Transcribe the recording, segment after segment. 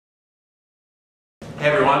Hey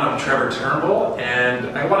everyone, I'm Trevor Turnbull,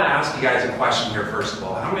 and I want to ask you guys a question here first of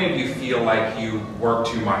all. How many of you feel like you work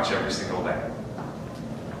too much every single day?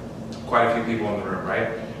 Quite a few people in the room,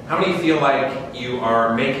 right? How many feel like you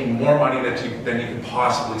are making more money than you can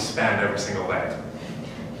possibly spend every single day?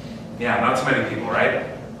 Yeah, not so many people, right?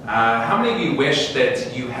 How many of you wish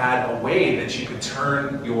that you had a way that you could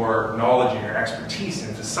turn your knowledge and your expertise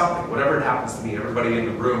into something, whatever it happens to be? Everybody in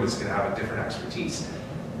the room is going to have a different expertise,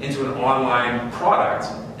 into an online product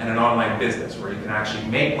and an online business where you can actually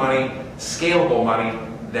make money, scalable money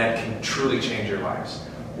that can truly change your lives.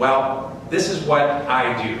 Well, this is what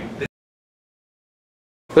I do.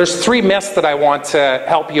 There's 3 myths that I want to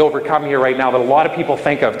help you overcome here right now that a lot of people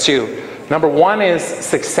think of too. Number 1 is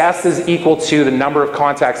success is equal to the number of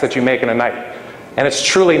contacts that you make in a night. And it's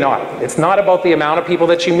truly not. It's not about the amount of people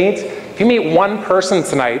that you meet. If you meet one person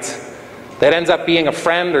tonight that ends up being a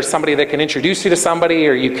friend or somebody that can introduce you to somebody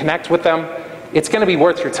or you connect with them, it's going to be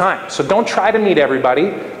worth your time. So don't try to meet everybody.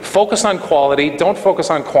 Focus on quality. Don't focus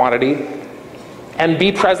on quantity. And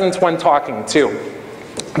be present when talking too.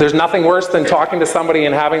 There's nothing worse than talking to somebody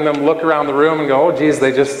and having them look around the room and go, oh geez,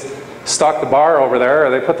 they just stocked the bar over there, or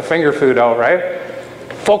they put the finger food out, right?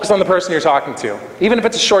 Focus on the person you're talking to. Even if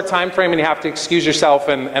it's a short time frame and you have to excuse yourself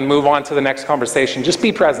and move on to the next conversation, just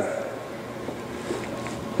be present.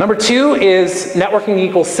 Number 2 is networking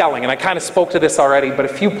equals selling, and I kind of spoke to this already, but a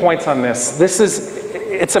few points on this.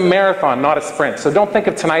 It's a marathon, not a sprint. So don't think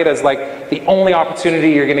of tonight as like the only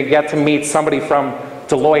opportunity you're going to get to meet somebody from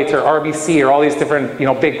Deloitte or RBC or all these different,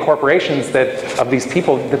 big corporations that these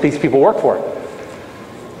people work for.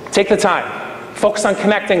 Take the time. Focus on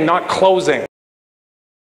connecting, not closing.